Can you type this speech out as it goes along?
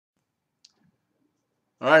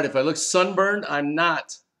All right, if I look sunburned, I'm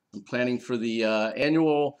not. I'm planning for the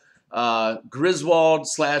annual Griswold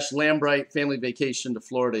 / Lambright family vacation to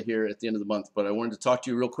Florida here at the end of the month. But I wanted to talk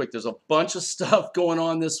to you real quick. There's a bunch of stuff going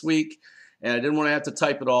on this week, and I didn't want to have to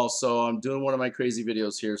type it all, so I'm doing one of my crazy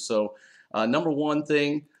videos here. So number one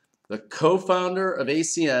thing, the co-founder of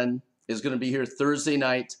ACN is going to be here Thursday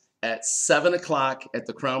night at 7 o'clock at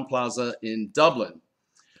the Crown Plaza in Dublin.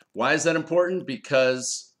 Why is that important?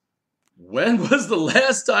 Because when was the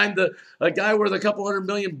last time a guy worth a couple $100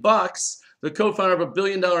 million, the co-founder of a $1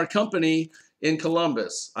 billion company in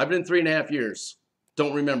Columbus? I've been in 3.5 years.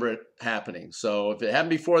 Don't remember it happening. So if it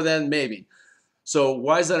happened before then, maybe. So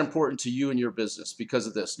why is that important to you and your business? Because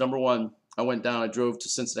of this. Number one, I drove to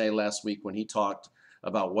Cincinnati last week when he talked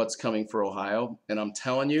about what's coming for Ohio. And I'm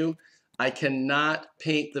telling you, I cannot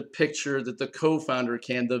paint the picture that the co-founder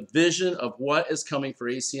can, the vision of what is coming for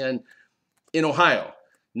ACN in Ohio.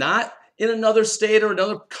 Not in another state or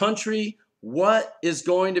another country. What is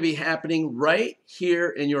going to be happening right here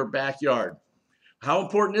in your backyard? How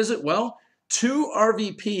important is it? Well, 2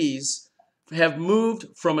 RVPs have moved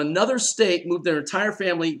from another state, moved their entire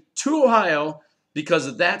family to Ohio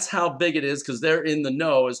because that's how big it is, because they're in the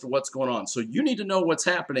know as to what's going on. So you need to know what's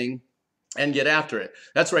happening and get after it.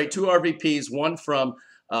 That's right, 2 RVPs, one from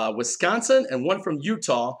Wisconsin and one from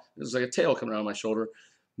Utah. There's like a tail coming around my shoulder.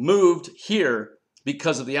 Moved here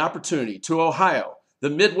because of the opportunity to Ohio, the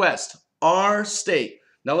Midwest, our state.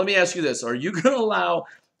 Now let me ask you this. Are you going to allow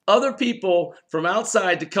other people from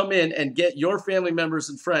outside to come in and get your family members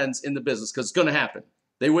and friends in the business? Because it's going to happen.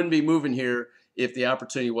 They wouldn't be moving here if the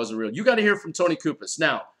opportunity wasn't real. You got to hear from Tony Cupisz.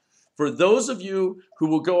 Now, for those of you who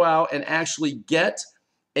will go out and actually get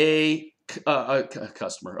a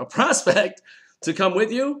customer, a prospect to come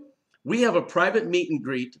with you, we have a private meet and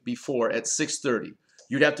greet before at 6:30.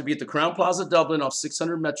 You'd have to be at the Crown Plaza, Dublin, off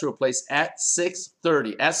 600 Metro Place at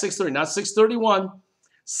 6:30. At 6:30, not 6:31.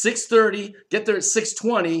 6:30. Get there at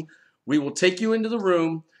 6:20. We will take you into the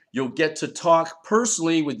room. You'll get to talk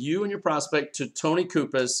personally with you and your prospect to Tony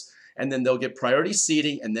Cupisz, and then they'll get priority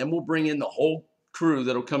seating, and then we'll bring in the whole crew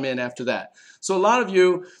that'll come in after that. So a lot of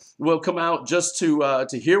you will come out just to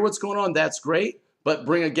hear what's going on. That's great, but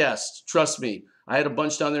bring a guest. Trust me. I had a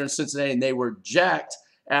bunch down there in Cincinnati, and they were jacked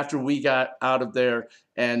after we got out of there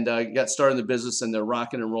and got started in the business, and they're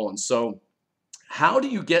rocking and rolling. So how do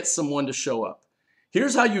you get someone to show up?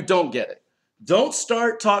 Here's how you don't get it. Don't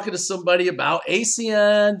start talking to somebody about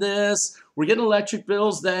ACN this, we're getting electric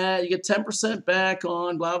bills that, you get 10% back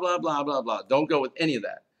on, blah, blah, blah, blah, blah. Don't go with any of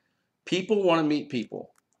that. People want to meet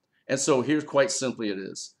people. And so here's quite simply it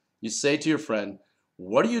is. You say to your friend,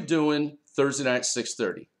 what are you doing Thursday night at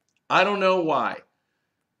 6:30? I don't know why.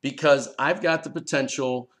 Because I've got the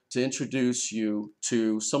potential to introduce you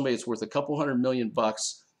to somebody that's worth a couple $100 million,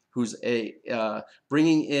 who's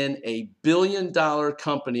bringing in a $1 billion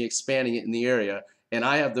company, expanding it in the area, and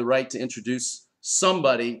I have the right to introduce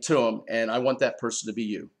somebody to them, and I want that person to be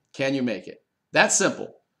you. Can you make it? That's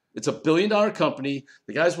simple. It's a $1 billion company.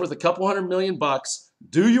 The guy's worth a couple $100 million.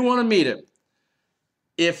 Do you want to meet him?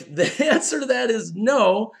 If the answer to that is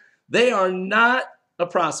no, they are not a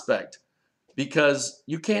prospect. Because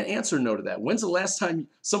you can't answer no to that. When's the last time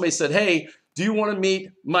somebody said, hey, do you want to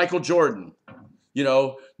meet Michael Jordan? You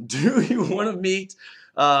know, do you want to meet,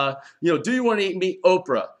 do you want to meet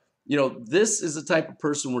Oprah? You know, this is the type of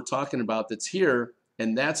person we're talking about that's here,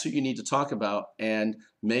 and that's who you need to talk about and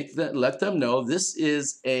let them know this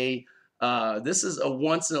is a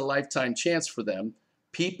once in a lifetime chance for them.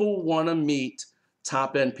 People want to meet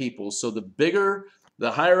top end people. So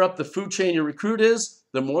the higher up the food chain your recruit is,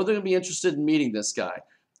 the more they're going to be interested in meeting this guy.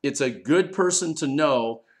 It's a good person to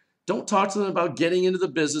know. Don't talk to them about getting into the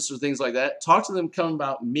business or things like that. Talk to them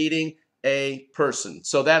about meeting a person.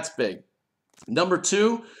 So that's big. Number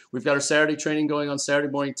 2, we've got our Saturday training going on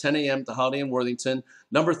Saturday morning, 10 a.m. at the Holiday Inn Worthington.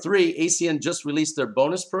 Number 3, ACN just released their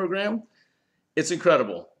bonus program. It's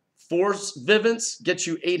incredible. 4 Vivants get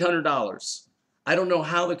you $800. I don't know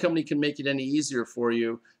how the company can make it any easier for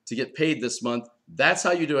you to get paid this month. That's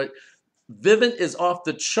how you do it. Vivint is off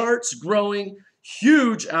the charts, growing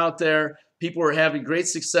huge out there. People are having great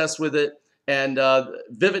success with it, and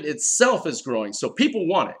Vivint itself is growing. So people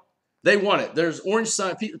want it. They want it. There's orange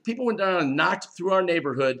signs. People went down and knocked through our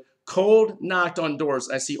neighborhood, cold knocked on doors.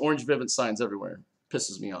 I see orange Vivint signs everywhere.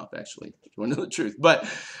 Pisses me off, actually, if you want to know the truth. But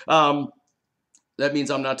that means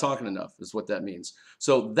I'm not talking enough, is what that means.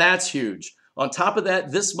 So that's huge. On top of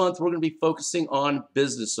that, this month, we're going to be focusing on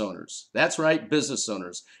business owners. That's right, business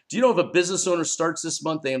owners. Do you know if a business owner starts this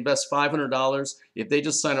month, they invest $500. If they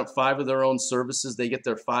just sign up 5 of their own services, they get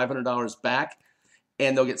their $500 back,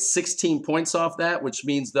 and they'll get 16 points off that, which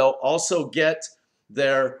means they'll also get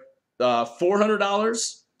their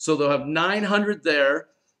 $400. So they'll have $900 there.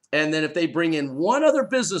 And then if they bring in one other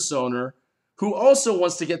business owner who also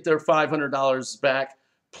wants to get their $500 back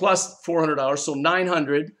plus $400, so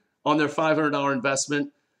 $900 on their $500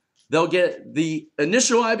 investment, they'll get the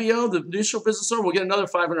initial IBO, the initial business owner will get another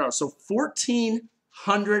 $500. So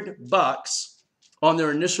 $1,400 on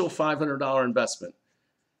their initial $500 investment.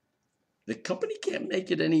 The company can't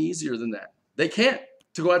make it any easier than that. They can't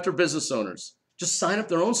to go after business owners. Just sign up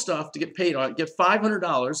their own stuff to get paid on it, get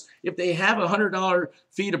 $500. If they have a $100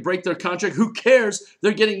 fee to break their contract, who cares?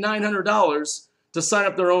 They're getting $900 to sign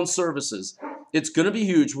up their own services. It's going to be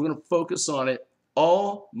huge. We're going to focus on it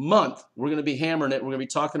all month. We're going to be hammering it. We're going to be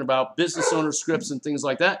talking about business owner scripts and things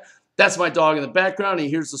like that. That's my dog in the background. He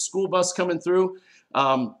hears the school bus coming through.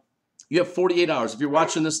 You have 48 hours. If you're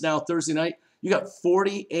watching this now Thursday night, you got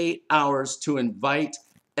 48 hours to invite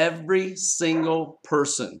every single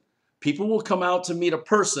person. People will come out to meet a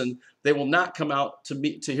person. They will not come out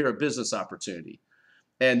to hear a business opportunity.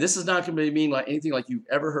 And this is not going to mean like anything like you've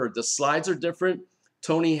ever heard. The slides are different.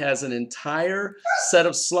 Tony has an entire set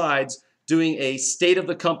of slides doing a state of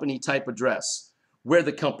the company type address, where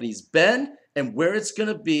the company's been and where it's going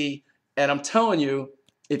to be. And I'm telling you,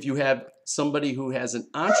 if you have somebody who has an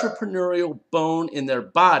entrepreneurial bone in their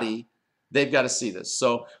body, they've got to see this.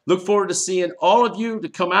 So look forward to seeing all of you to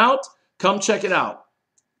come out. Come check it out.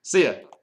 See ya.